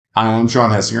Hi, I'm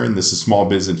Sean Hessinger, and this is Small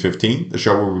Biz in 15, the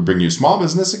show where we bring you small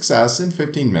business success in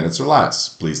 15 minutes or less.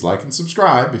 Please like and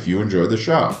subscribe if you enjoy the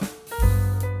show.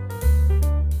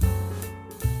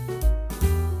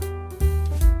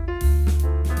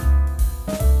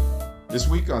 This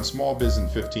week on Small Biz in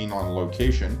 15 on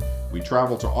location, we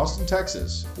travel to Austin,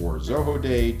 Texas for Zoho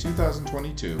Day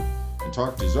 2022 and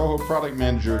talk to Zoho product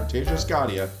manager Teja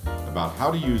Skadia about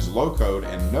how to use low-code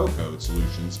and no-code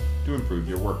solutions to improve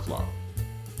your workflow.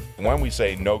 When we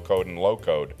say no code and low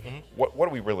code, what are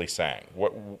we really saying?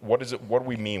 What is it? What do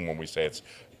we mean when we say it's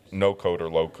no code or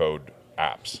low code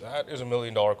apps? That is $1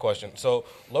 million question. So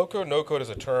low code, no code is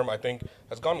a term I think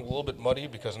has gone a little bit muddy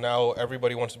because now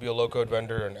everybody wants to be a low code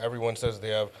vendor and everyone says they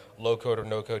have low code or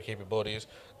no code capabilities.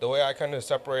 The way I kind of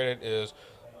separate it is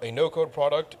a no code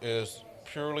product is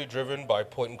purely driven by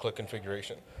point and click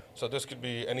configuration. So this could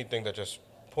be anything that just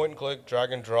point and click,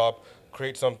 drag and drop,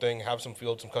 create something, have some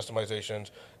fields, some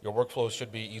customizations. Your workflows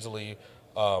should be easily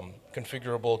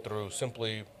configurable through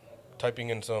simply typing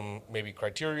in some maybe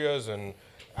criterias and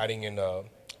adding in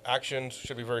actions.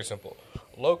 Should be very simple.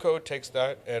 Low code takes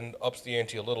that and ups the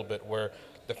ante a little bit, where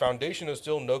the foundation is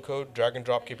still no code, drag and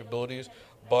drop capabilities,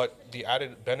 but the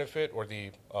added benefit or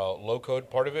the low code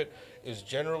part of it is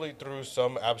generally through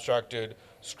some abstracted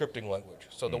scripting language.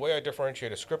 So the way I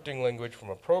differentiate a scripting language from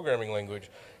a programming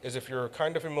language is if you're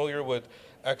kind of familiar with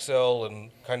Excel and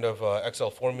kind of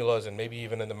Excel formulas and maybe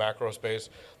even in the macro space,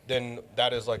 then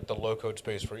that is like the low code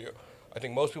space for you. I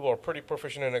think most people are pretty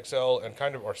proficient in Excel and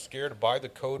kind of are scared by the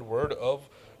code word of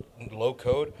low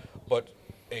code, but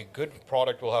a good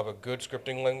product will have a good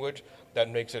scripting language that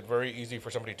makes it very easy for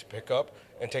somebody to pick up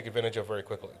and take advantage of very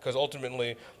quickly. Because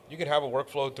ultimately, you can have a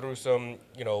workflow through some,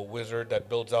 wizard that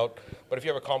builds out. But if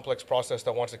you have a complex process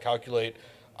that wants to calculate,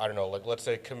 I don't know, like let's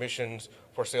say commissions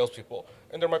for salespeople,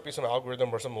 and there might be some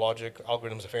algorithm or some logic.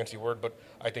 Algorithm is a fancy word, but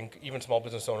I think even small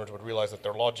business owners would realize that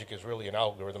their logic is really an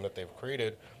algorithm that they've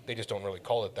created. They just don't really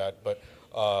call it that. But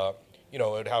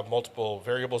it'd have multiple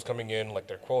variables coming in, like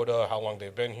their quota, how long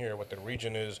they've been here, what their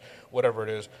region is, whatever it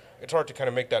is. It's hard to kind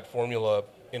of make that formula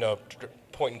in a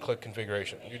point and click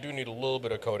configuration. You do need a little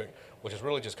bit of coding, which is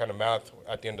really just kind of math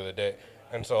at the end of the day.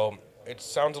 And so it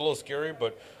sounds a little scary,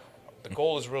 but the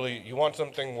goal is really you want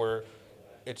something where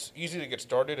it's easy to get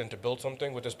started and to build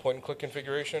something with this point and click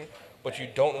configuration, but you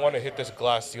don't want to hit this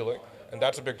glass ceiling. And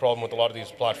that's a big problem with a lot of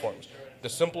these platforms. The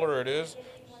simpler it is,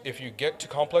 if you get too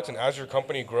complex and as your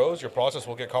company grows, your process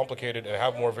will get complicated and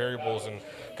have more variables and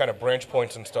kind of branch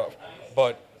points and stuff.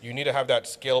 But you need to have that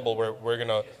scalable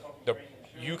where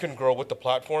you can grow with the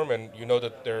platform and you know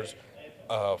that there's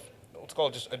let's call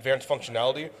it just advanced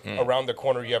functionality around the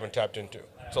corner you haven't tapped into.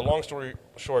 So long story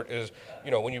short is,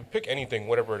 when you pick anything,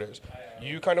 whatever it is,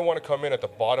 you kind of want to come in at the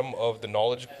bottom of the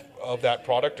knowledge of that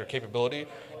product or capability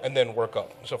and then work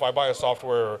up. So if I buy a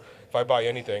software or if I buy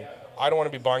anything, I don't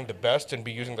want to be buying the best and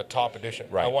be using the top edition.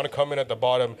 Right. I want to come in at the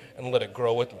bottom and let it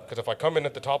grow with me. Because if I come in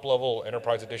at the top level,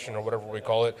 enterprise edition or whatever we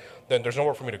call it, then there's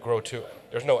nowhere for me to grow to.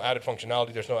 There's no added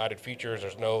functionality, there's no added features,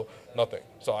 there's no nothing.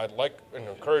 So I'd like and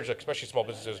encourage, especially small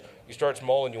businesses, you start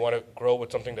small and you want to grow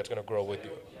with something that's going to grow with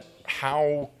you.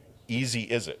 How easy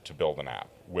is it to build an app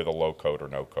with a low code or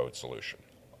no code solution?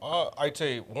 I'd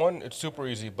say, one, it's super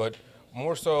easy, but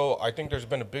more so, I think there's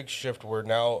been a big shift where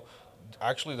now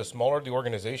actually the smaller the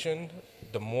organization,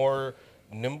 the more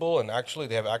nimble and actually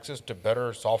they have access to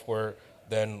better software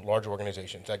than large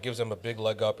organizations. That gives them a big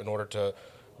leg up in order to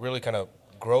really kind of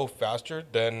grow faster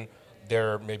than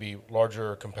their maybe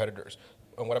larger competitors.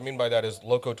 And what I mean by that is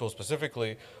low-code tools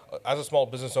specifically, as a small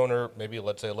business owner, maybe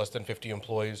let's say less than 50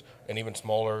 employees and even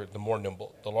smaller, the more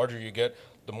nimble. The larger you get,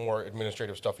 the more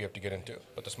administrative stuff you have to get into.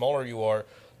 But the smaller you are,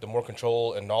 the more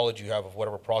control and knowledge you have of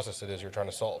whatever process it is you're trying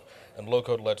to solve. And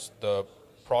low-code lets the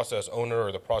process owner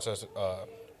or the process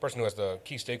person who has the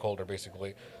key stakeholder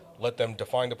basically, let them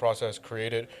define the process,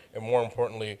 create it, and more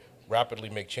importantly, rapidly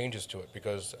make changes to it.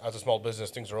 Because as a small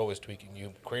business, things are always tweaking.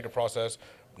 You create a process,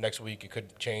 next week it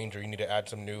could change or you need to add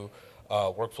some new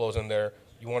workflows in there.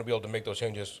 You want to be able to make those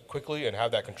changes quickly and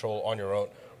have that control on your own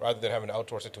rather than having to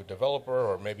outsource it to a developer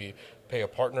or maybe pay a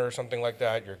partner or something like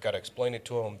that. You've got to explain it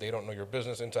to them. They don't know your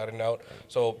business inside and out.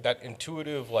 So that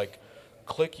intuitive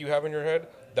click you have in your head,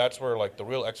 that's where the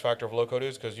real X factor of low code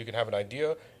is, because you can have an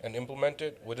idea and implement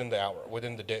it within the hour,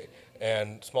 within the day.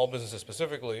 And small businesses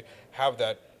specifically have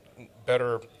that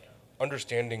better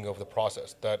understanding of the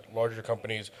process that larger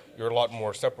companies, you're a lot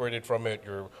more separated from it.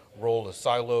 Your role is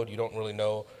siloed. You don't really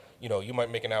know. You might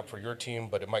make an app for your team,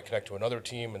 but it might connect to another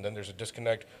team, and then there's a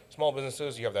disconnect. Small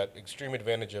businesses, you have that extreme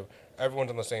advantage of everyone's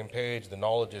on the same page, the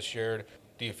knowledge is shared,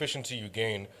 the efficiency you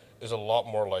gain is a lot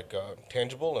more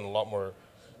tangible and a lot more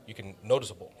you can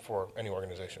noticeable for any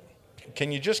organization.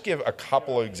 Can you just give a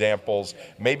couple of examples,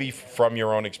 maybe from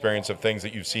your own experience, of things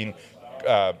that you've seen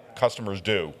customers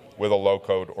do with a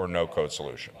low-code or no-code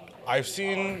solution?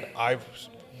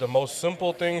 The most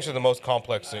simple things to the most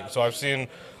complex things. So I've seen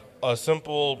a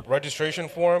simple registration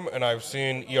form, and I've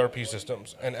seen ERP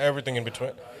systems and everything in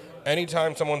between.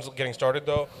 Anytime someone's getting started,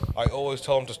 though, I always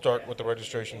tell them to start with the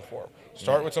registration form.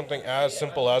 Start with something as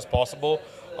simple as possible,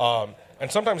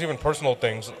 and sometimes even personal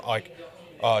things. Like,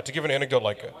 to give an anecdote,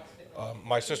 like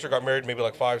my sister got married maybe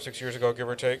like 5-6 years ago, give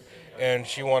or take, and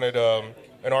she wanted an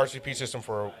RCP system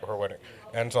for her wedding.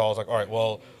 And so I was like, all right,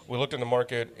 well, we looked in the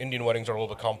market. Indian weddings are a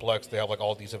little bit complex. They have like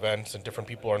all these events, and different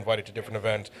people are invited to different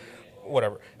events,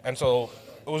 whatever. And so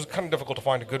it was kind of difficult to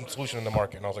find a good solution in the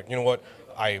market. And I was like, you know what,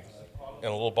 I'm a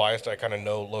little biased. I kind of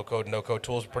know low-code, no-code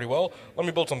tools pretty well. Let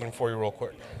me build something for you real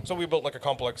quick. So we built like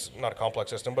not a complex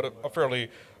system, but a fairly,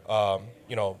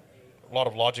 a lot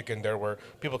of logic in there where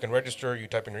people can register. You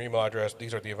type in your email address.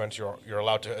 These are the events you're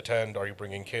allowed to attend. Are you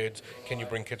bringing kids? Can you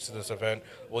bring kids to this event?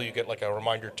 Will you get like a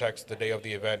reminder text the day of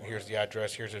the event? Here's the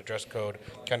address. Here's the dress code,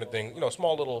 kind of thing.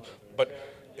 Small little, but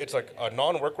it's like a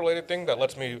non-work related thing that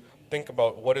lets me think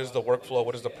about what is the workflow,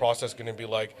 what is the process going to be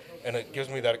like, and it gives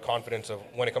me that confidence of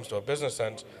when it comes to a business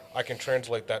sense, I can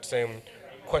translate that same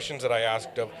questions that I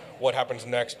asked of what happens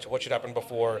next, what should happen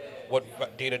before, what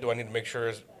data do I need to make sure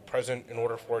is present in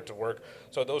order for it to work.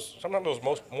 So sometimes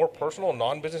those more personal,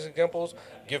 non-business examples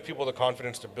give people the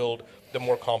confidence to build the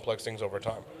more complex things over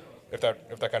time. If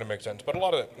that kind of makes sense. But a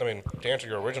lot of, to answer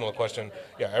your original question,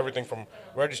 everything from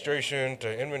registration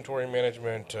to inventory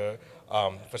management to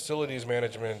facilities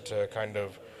management to kind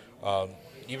of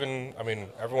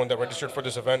everyone that registered for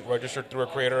this event registered through a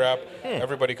creator app.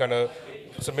 Everybody kind of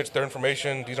submits their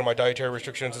information. These are my dietary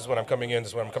restrictions. This is when I'm coming in.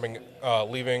 This is when I'm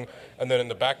leaving. And then in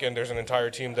the back end, there's an entire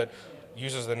team that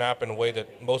uses the app in a way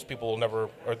that most people will never,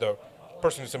 or the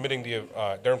person who's submitting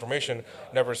their information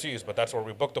never sees. But that's where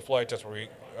we book the flights. That's where we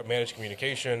manage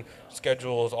communication,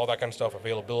 schedules, all that kind of stuff,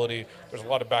 availability. There's a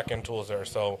lot of back end tools there.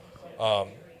 So,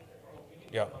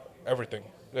 everything.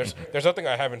 There's nothing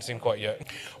I haven't seen quite yet.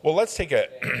 Well, let's take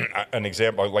an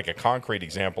example, like a concrete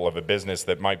example of a business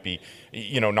that might be,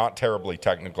 not terribly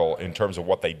technical in terms of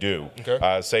what they do.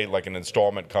 Okay. Say like an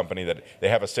installment company that they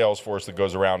have a sales force that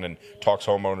goes around and talks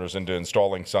homeowners into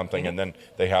installing something, and then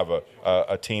they have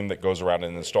a team that goes around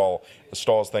and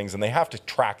installs things, and they have to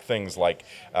track things like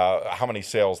how many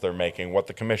sales they're making, what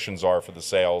the commissions are for the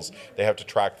sales. They have to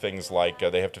track things like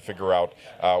they have to figure out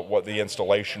what the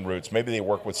installation routes. Maybe they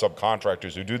work with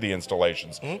subcontractors who do the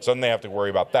installations. So then they have to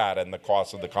worry about that and the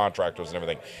cost of the contractors and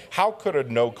everything. How could a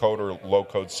no-code or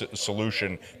low-code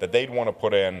solution that they'd want to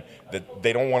put in, that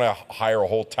they don't want to hire a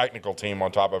whole technical team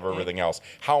on top of everything else,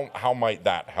 how might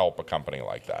that help a company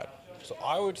like that? So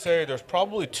I would say there's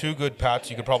probably two good paths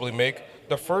you could probably make.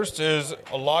 The first is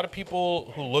a lot of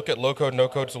people who look at low-code,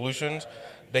 no-code solutions,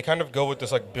 they kind of go with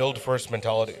this like build-first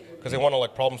mentality because they want to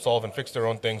like problem solve and fix their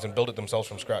own things and build it themselves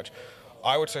from scratch.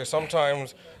 I would say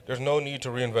sometimes there's no need to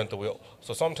reinvent the wheel.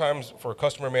 So sometimes for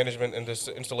customer management in this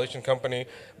installation company,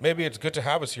 maybe it's good to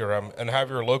have a CRM and have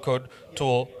your low-code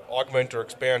tool augment or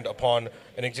expand upon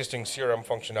an existing CRM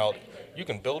functionality. You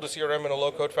can build a CRM in a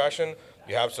low-code fashion.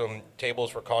 You have some tables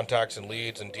for contacts and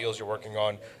leads and deals you're working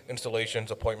on,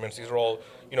 installations, appointments. These are all,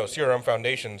 CRM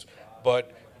foundations.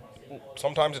 But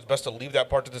sometimes it's best to leave that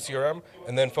part to the CRM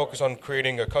and then focus on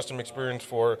creating a custom experience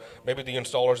for maybe the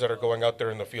installers that are going out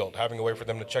there in the field, having a way for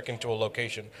them to check into a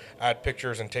location, add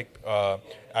pictures and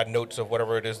add notes of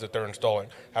whatever it is that they're installing,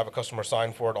 have a customer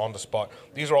sign for it on the spot.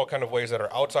 These are all kind of ways that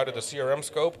are outside of the CRM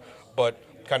scope, but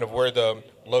kind of where the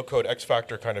low-code X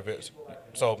factor kind of is.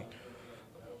 So,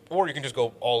 or you can just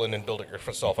go all in and build it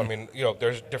yourself. I mean,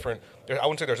 there's different. I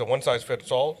wouldn't say there's a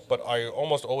one-size-fits-all, but I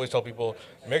almost always tell people,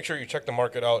 make sure you check the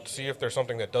market out, see if there's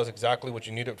something that does exactly what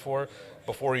you need it for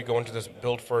before you go into this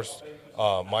build-first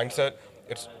mindset.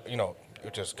 It's,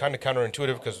 which is kind of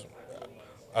counterintuitive because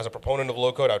as a proponent of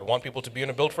low-code, I'd want people to be in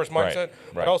a build-first mindset.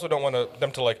 Right. But I also don't want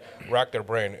them to like rack their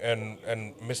brain and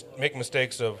make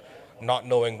mistakes of not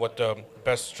knowing what the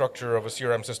best structure of a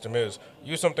CRM system is.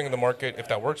 Use something in the market. If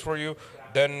that works for you,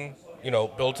 then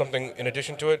build something in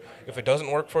addition to it. If it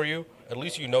doesn't work for you, at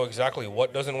least you know exactly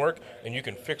what doesn't work, and you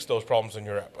can fix those problems in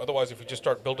your app. Otherwise, if you just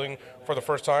start building for the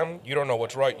first time, you don't know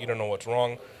what's right, you don't know what's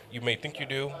wrong. You may think you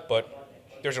do, but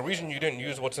there's a reason you didn't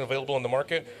use what's available in the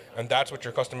market, and that's what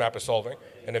your custom app is solving.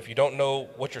 And if you don't know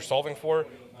what you're solving for,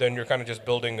 then you're kind of just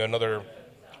building another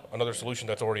solution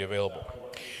that's already available.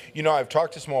 I've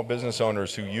talked to small business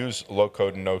owners who use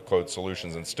low-code and no-code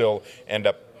solutions and still end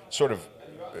up sort of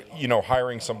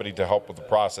hiring somebody to help with the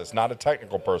process, not a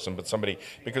technical person, but somebody,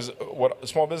 because what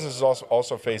small businesses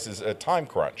also faces a time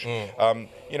crunch.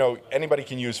 Anybody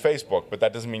can use Facebook, but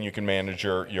that doesn't mean you can manage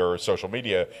your social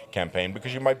media campaign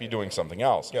because you might be doing something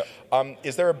else. Yeah.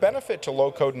 Is there a benefit to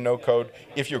low code and no code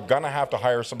if you're going to have to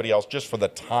hire somebody else just for the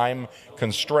time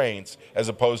constraints as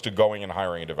opposed to going and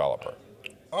hiring a developer?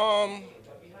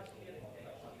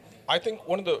 I think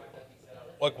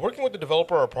working with the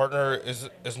developer or partner is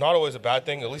not always a bad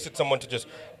thing. At least it's someone to just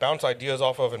bounce ideas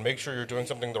off of and make sure you're doing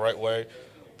something the right way.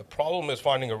 The problem is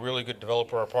finding a really good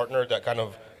developer or partner that kind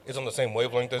of is on the same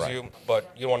wavelength as you,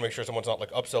 but you want to make sure someone's not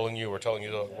like upselling you or telling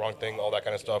you the wrong thing, all that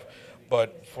kind of stuff.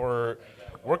 But for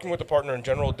working with a partner in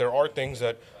general, there are things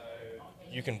that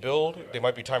you can build. They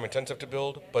might be time intensive to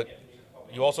build, but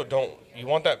you also you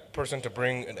want that person to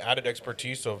bring an added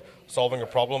expertise of solving a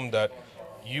problem that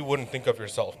you wouldn't think of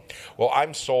yourself. Well,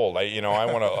 I'm sold. I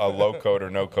want a low code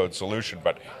or no code solution.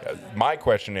 But my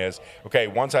question is, okay,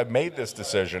 once I've made this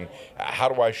decision, how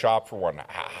do I shop for one?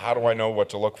 How do I know what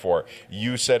to look for?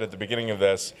 You said at the beginning of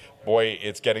this, boy,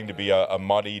 it's getting to be a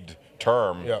muddied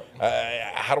term. Yeah.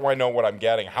 How do I know what I'm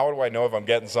getting? How do I know if I'm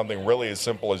getting something really as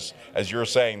simple as you're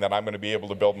saying that I'm going to be able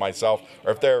to build myself,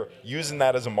 or if they're using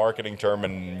that as a marketing term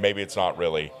and maybe it's not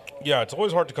really? Yeah, it's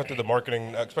always hard to cut through the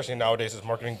marketing, especially nowadays as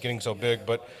marketing getting so big.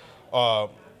 But kind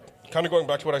of going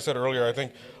back to what I said earlier, I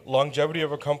think longevity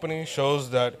of a company shows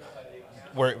that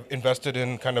we're invested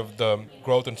in kind of the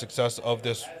growth and success of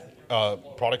this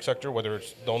product sector, whether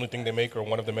it's the only thing they make or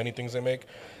one of the many things they make.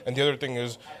 And the other thing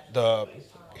is the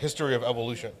history of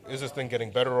evolution. Is this thing getting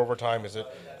better over time? Is it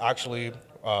actually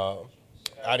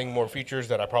adding more features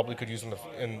that I probably could use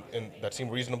in that seem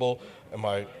reasonable?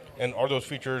 And are those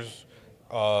features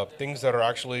things that are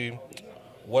actually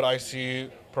what I see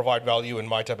provide value in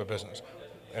my type of business?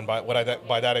 And by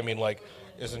that I mean, like,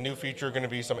 is a new feature going to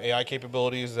be some AI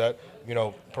capabilities that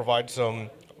provide some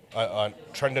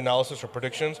trend analysis or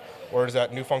predictions, or is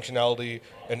that new functionality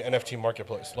in NFT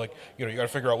marketplace? Like, you got to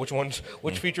figure out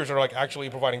which features are like actually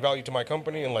providing value to my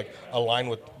company and like align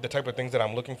with the type of things that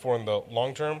I'm looking for in the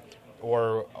long term,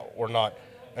 or not.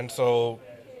 And so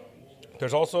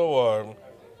there's also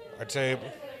I'd say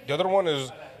the other one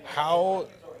is how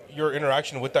your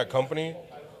interaction with that company,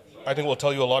 I think, will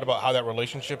tell you a lot about how that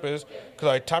relationship is. Because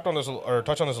I touched on this a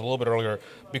little bit earlier.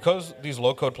 Because these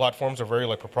low-code platforms are very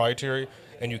like proprietary,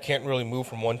 and you can't really move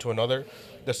from one to another.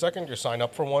 The second you sign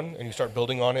up for one and you start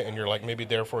building on it, and you're like maybe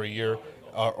there for a year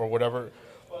or whatever,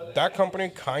 that company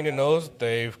kind of knows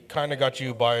they've kind of got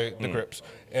you by the grips,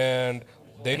 and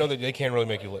they know that they can't really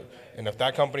make you live. And if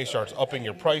that company starts upping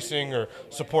your pricing or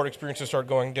support experiences start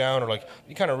going down, or like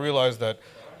you kind of realize that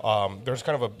there's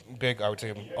kind of a big, I would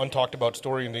say, untalked about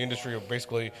story in the industry of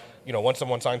basically, once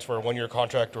someone signs for a 1-year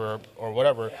contract or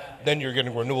whatever, then you're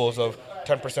getting renewals of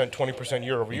 10%, 20%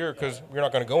 year over year because you're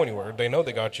not going to go anywhere. They know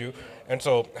they got you. And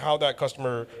so how that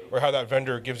customer or how that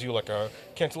vendor gives you like a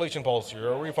cancellation policy or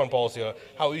a refund policy,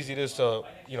 how easy it is to,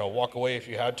 walk away if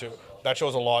you had to, that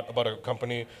shows a lot about a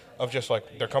company of just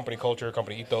like their company culture,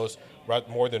 company ethos,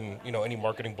 more than, any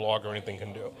marketing blog or anything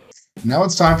can do. Now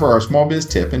it's time for our small biz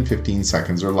tip in 15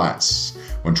 seconds or less.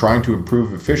 When trying to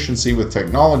improve efficiency with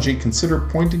technology, consider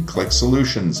point-and-click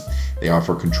solutions. They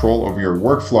offer control over your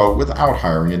workflow without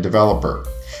hiring a developer.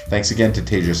 Thanks again to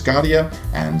Tejas Gadia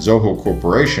and Zoho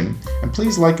Corporation, and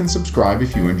please like and subscribe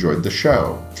if you enjoyed the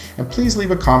show. And please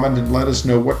leave a comment and let us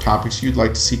know what topics you'd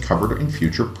like to see covered in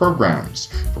future programs.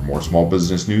 For more small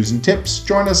business news and tips,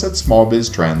 join us at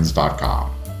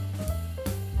smallbiztrends.com.